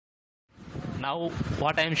Now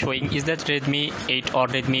what I am showing is that Redmi 8 or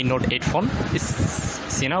Redmi Note 8 phone is,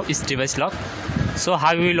 see now, is device lock. So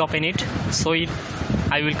how we will open it? So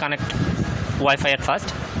I will connect Wi-Fi at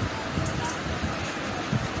first.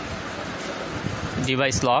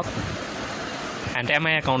 Device lock and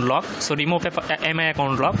MI account lock. So remove MI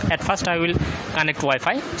account lock. At first I will connect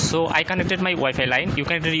Wi-Fi. So I connected my Wi-Fi line. You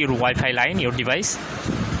connected your Wi-Fi line, your device.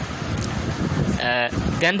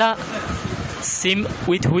 Then the SIM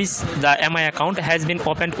with which the MI account has been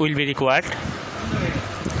opened will be required.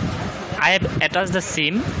 I have attached the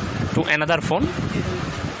SIM to another phone.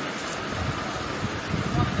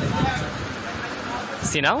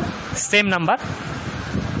 See now, same number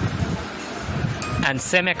and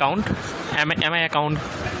same account, MI account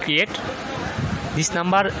create. This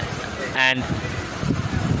number and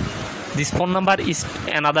this phone number is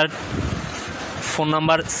another phone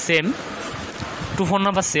number same, two phone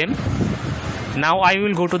numbers same. Now I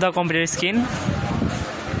will go to the computer screen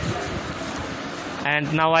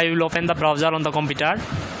and now I will open the browser on the computer.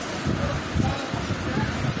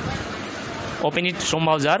 Open it from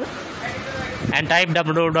browser and type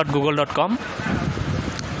www.google.com.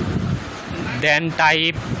 Then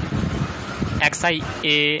type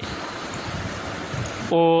xiaomi.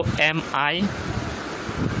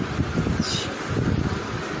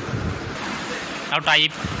 Now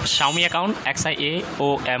type Xiaomi account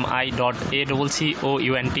xiaomi.account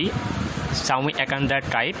Xiaomi account that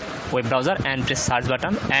type web browser and press search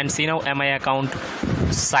button and see now MI account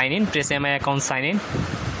sign in. Press MI account sign in.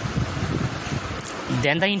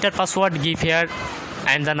 Then the enter password give here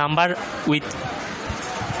and the number with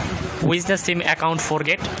the SIM account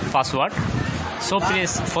forget password. So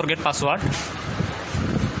press forget password.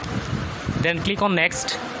 Then click on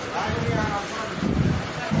next.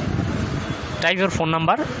 Type your phone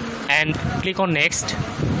number and click on next.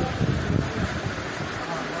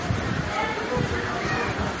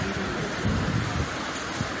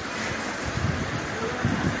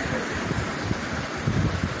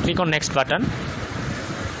 Click on next button.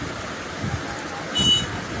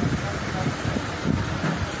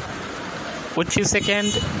 With few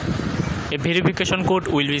seconds, a verification code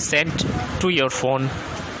will be sent to your phone.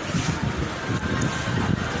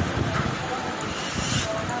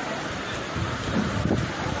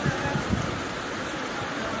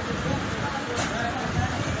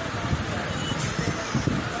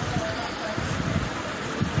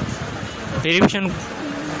 Verification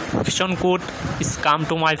code is come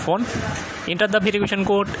to my phone. Enter the verification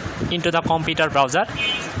code into the computer browser.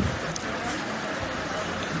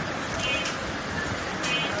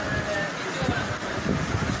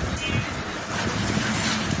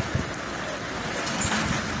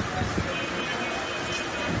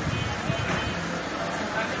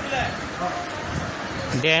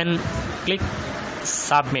 Then click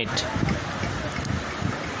submit.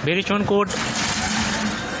 Verification code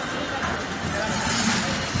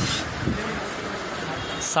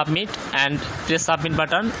submit and press submit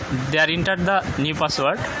button. There enter the new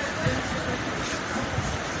password.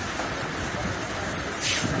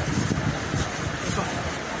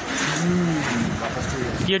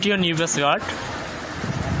 Create your new password.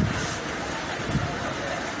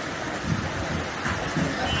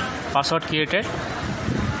 Password created.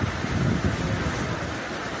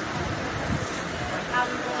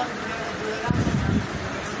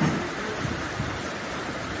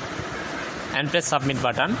 And press submit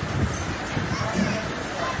button.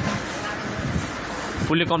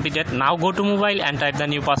 Fully completed. Now go to mobile and type the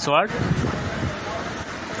new password.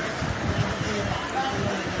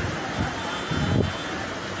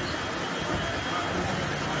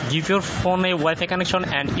 Give your phone a Wi-Fi connection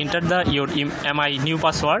and enter your MI new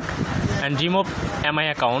password and remove MI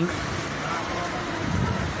account.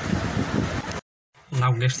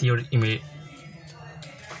 Now get your MI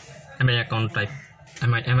account type.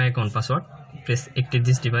 MI account password. Press activate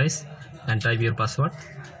this device and type your password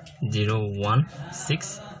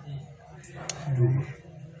 016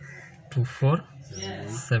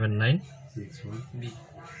 2479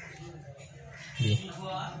 B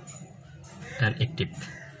and active.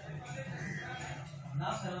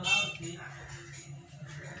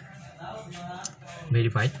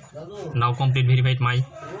 Verified. Now complete verified my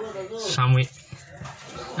Xiaomi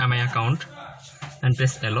MI account and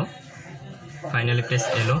press allow. Finally press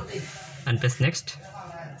allow and press next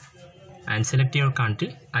and select your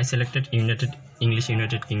country. I selected United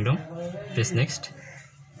Kingdom. Press next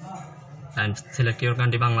and select your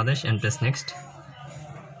country Bangladesh and press next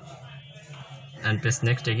and press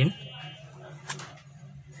next again.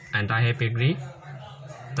 And I have agreed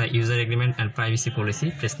the user agreement and privacy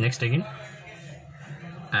policy. Press next again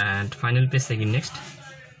and finally press again next.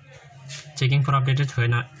 checking for updated.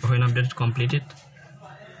 When update completed,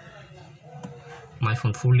 my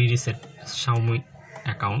phone fully reset Xiaomi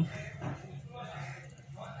account.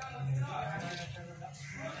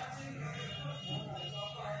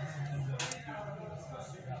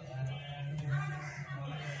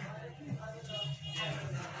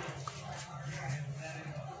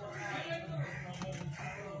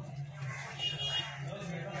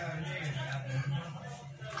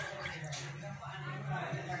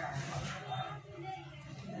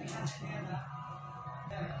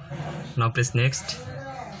 Now press next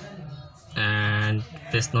and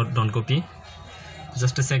press not don't copy.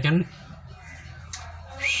 Just a second.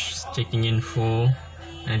 Checking info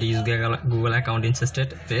and use Google account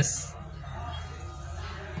insisted. Press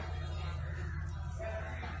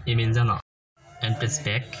email jana and press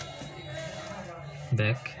back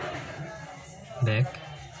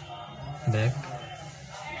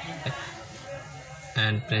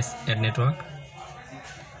and press add network.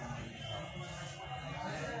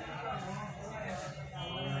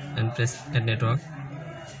 And press add network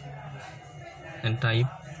and type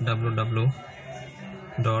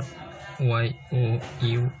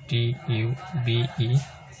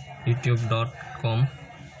youtube.com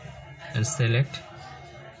and select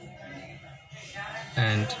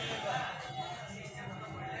and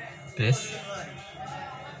press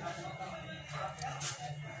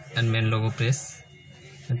and main logo press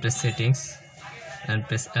and press settings and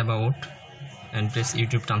press about and press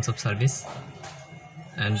YouTube terms of service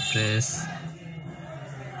and press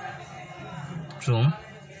Chrome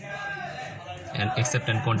and accept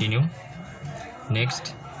and continue.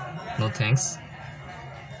 Next, no thanks,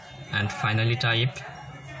 and finally type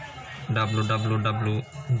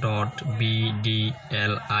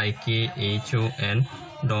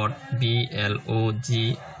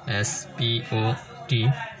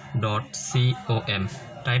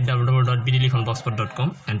Type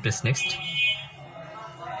www.bdlikhonblogspot.com and press next.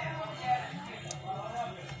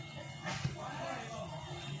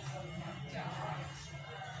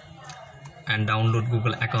 And download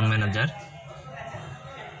Google Account Manager.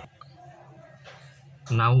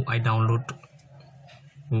 Now I download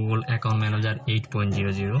Google Account Manager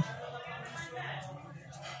 8.00.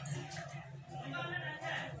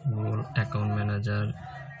 Google Account Manager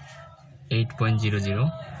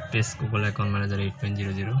 8.00. Press Google Account Manager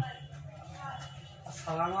 8.00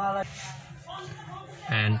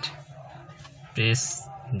 and press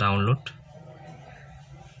download.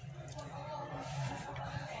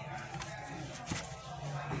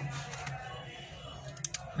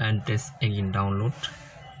 And press again download.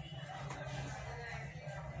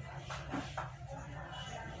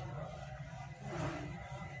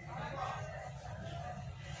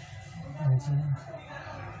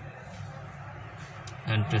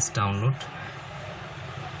 And press download.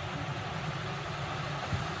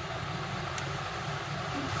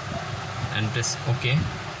 And press OK.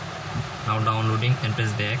 Now downloading and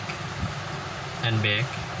press back and back.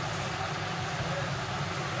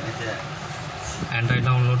 And I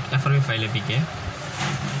download FRV file APK.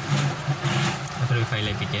 FRV file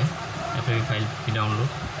APK. FRV file download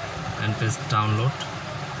and press download.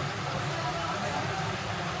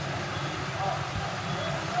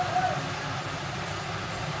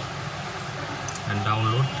 And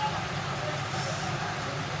download.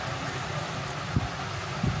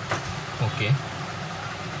 OK.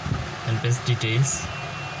 And press details.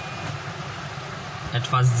 At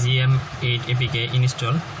first GM8 APK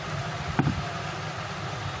install.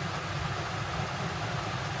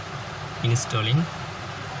 Installing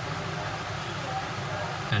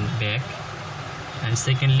and back, and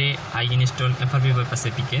secondly I install FRV bypass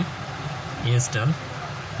APK. Install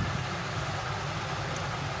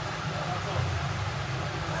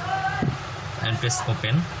and press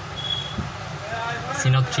open. See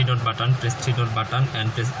now 3 dot button, press 3 dot button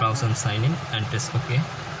and press browse and sign in and press OK.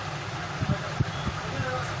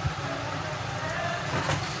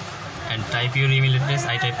 And type your email address.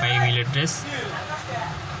 I type my email address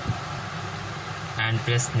and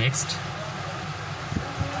press next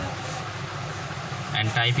and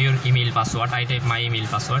type your email password. I type my email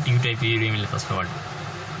password, you type your email password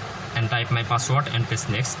and type my password and press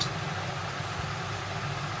next.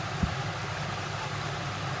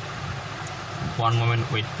 One moment,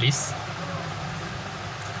 wait please,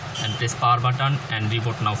 and press power button and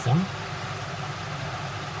reboot now phone.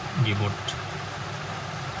 Reboot.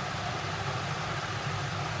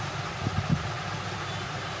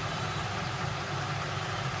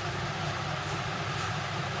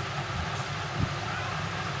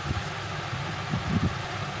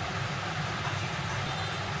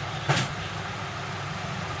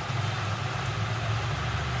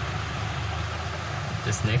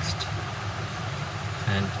 Press next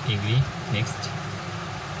and agree. Next.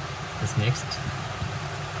 Press next.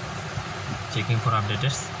 Checking for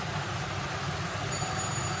updates.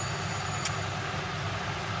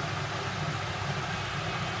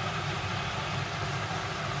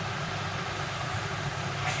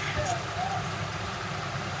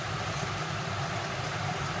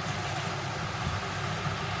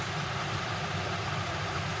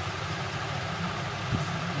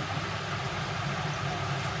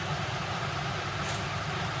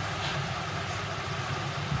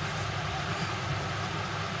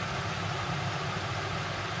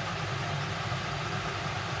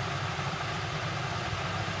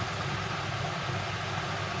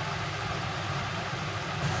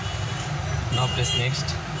 Now press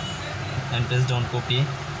next and press don't copy.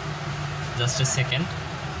 Just a second.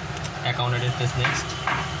 Account address, press next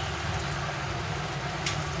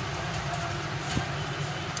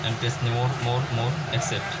and press more,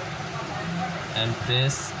 accept and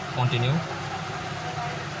press continue.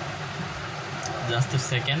 Just a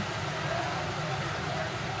second.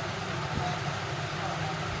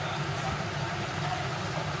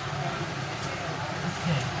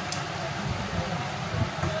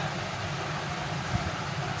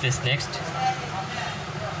 Press next,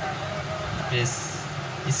 press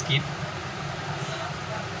skip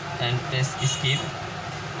and press skip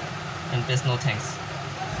and press no thanks.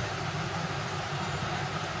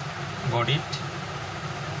 Got it?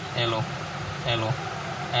 Hello.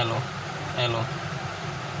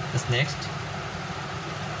 Press next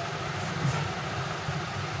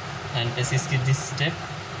and press skip this step.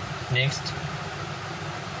 Next,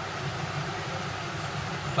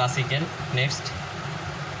 classical. Next,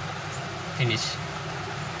 finish.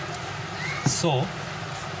 So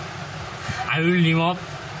I will remove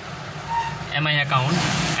my account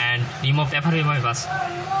and remove FRP pass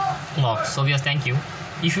lock. So yes, thank you.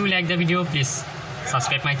 If you like the video, please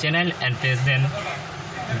subscribe my channel and press then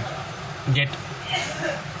get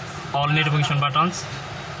all notification buttons.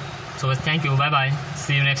 So yes, thank you. Bye bye.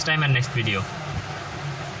 See you next time and next video.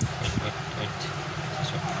 Wait.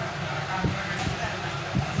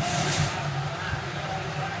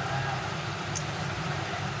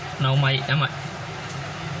 Now my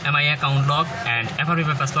MI account lock and FRP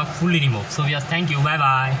pass lock fully removed. So yes, thank you. Bye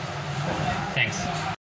bye. Thanks.